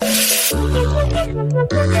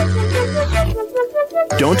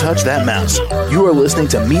Don't touch that mouse. You are listening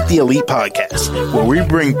to Meet the Elite Podcast, where we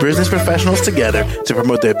bring business professionals together to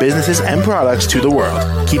promote their businesses and products to the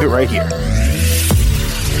world. Keep it right here.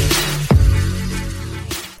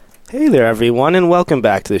 Hey there, everyone, and welcome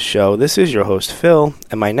back to the show. This is your host, Phil,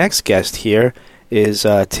 and my next guest here is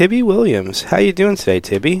Tibby Williams. How you doing today,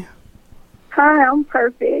 Tibby? Hi, I'm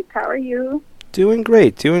perfect. How are you? Doing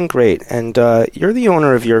great. And you're the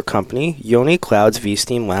owner of your company, Yoni Clouds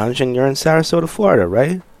V-Steam Lounge, and you're in Sarasota, Florida,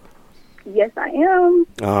 right? Yes, I am.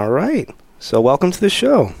 All right. So welcome to the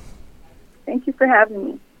show. Thank you for having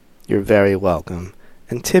me. You're very welcome.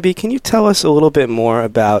 And Tibby, can you tell us a little bit more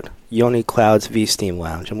about Yoni Clouds V-Steam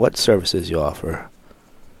Lounge and what services you offer?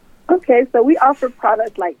 Okay, so we offer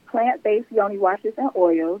products like plant-based yoni washes and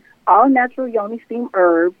oils, all-natural yoni steam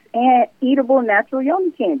herbs, and eatable natural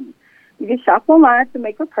yoni candy. You can shop online to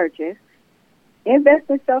make a purchase. Invest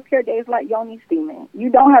in self-care days like yoni steaming.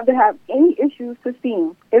 You don't have to have any issues to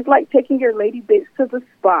steam. It's like taking your lady bitch to the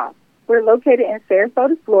spa. We're located in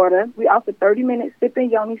Sarasota, Florida. We offer 30-minute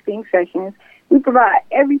sip-and yoni steam sessions. We provide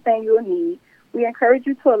everything you'll need. We encourage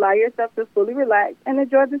you to allow yourself to fully relax and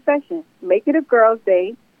enjoy the session. Make it a girls'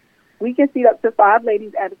 day. We can seat up to 5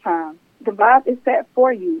 ladies at a time. The vibe is set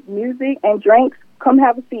for you. Music and drinks. Come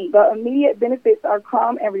have a seat. The immediate benefits are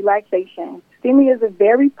calm and relaxation. Steaming is a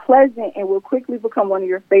very pleasant and will quickly become one of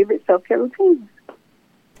your favorite self-care routines.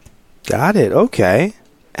 Got it. Okay.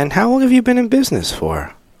 And how long have you been in business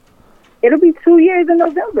for? It'll be 2 years in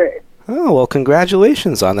November. Oh, well,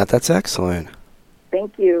 congratulations on that. That's excellent.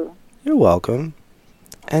 Thank you. You're welcome.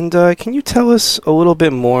 And can you tell us a little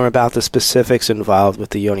bit more about the specifics involved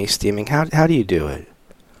with the yoni steaming? How do you do it?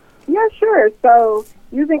 Yeah, sure. So,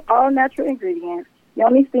 using all natural ingredients,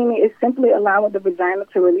 yoni steaming is simply allowing the vagina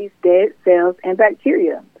to release dead cells and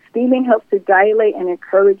bacteria. Steaming helps to dilate and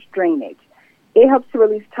encourage drainage. It helps to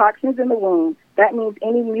release toxins in the womb. That means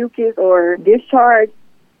any mucus or discharge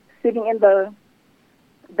sitting in the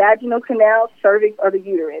vaginal canal, cervix, or the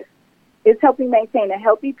uterus. It's helping maintain a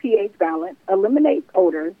healthy pH balance, eliminates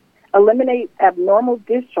odors, eliminates abnormal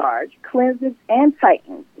discharge, cleanses and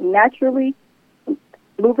tightens, naturally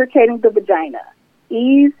lubricating the vagina,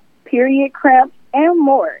 ease period cramps, and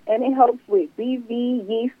more. And it helps with BV,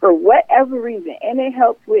 yeast, for whatever reason. And it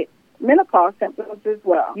helps with menopause symptoms as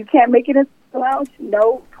well. You can't make it in the lounge?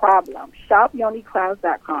 No problem. Shop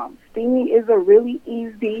YoniClouds.com. Steaming is a really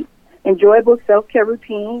easy, enjoyable self-care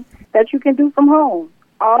routine that you can do from home.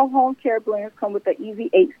 All home care blends come with the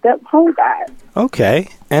easy 8-step home guide. Okay.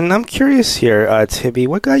 And I'm curious here, Tibby,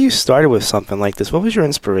 what got you started with something like this? What was your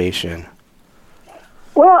inspiration?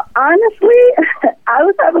 Well, honestly, I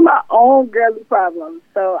was having my own girly problems.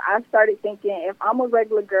 So I started thinking, if I'm a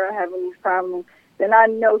regular girl having these problems, then I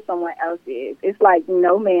know someone else is. It's like,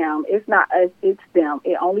 no, ma'am, it's not us, it's them.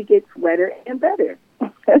 It only gets better and better.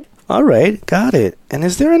 All right, got it. And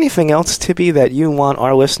is there anything else, Tibby, that you want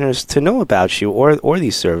our listeners to know about you or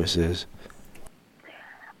these services?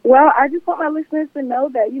 Well, I just want my listeners to know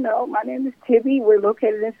that, my name is Tibby. We're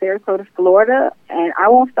located in Sarasota, Florida, and I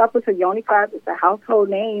won't stop until Yoni Clouds is a household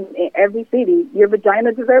name in every city. Your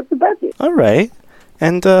vagina deserves a budget. All right.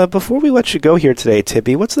 And before we let you go here today,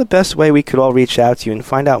 Tibby, what's the best way we could all reach out to you and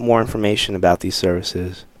find out more information about these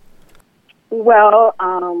services? Well,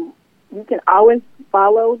 you can always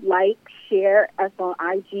follow, like, share us on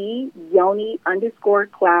IG,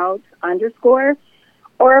 Yoni_Clouds_.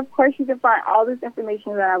 Or, of course, you can find all this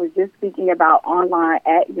information that I was just speaking about online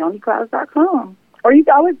at YoniClouds.com. Or you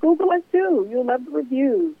can always Google us, too. You'll love the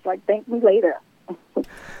reviews. Thank me later.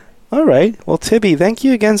 All right. Well, Tibby, thank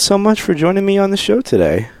you again so much for joining me on the show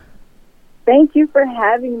today. Thank you for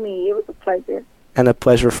having me. It was a pleasure. And a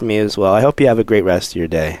pleasure for me as well. I hope you have a great rest of your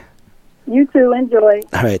day. You too. Enjoy.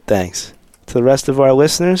 All right. Thanks. To the rest of our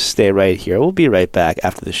listeners, stay right here. We'll be right back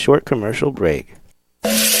after the short commercial break.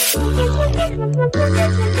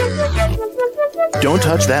 Don't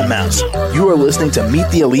touch that mouse. You are listening to Meet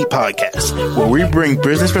the Elite Podcast, where we bring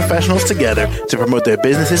business professionals together to promote their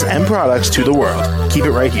businesses and products to the world. Keep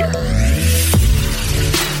it right here.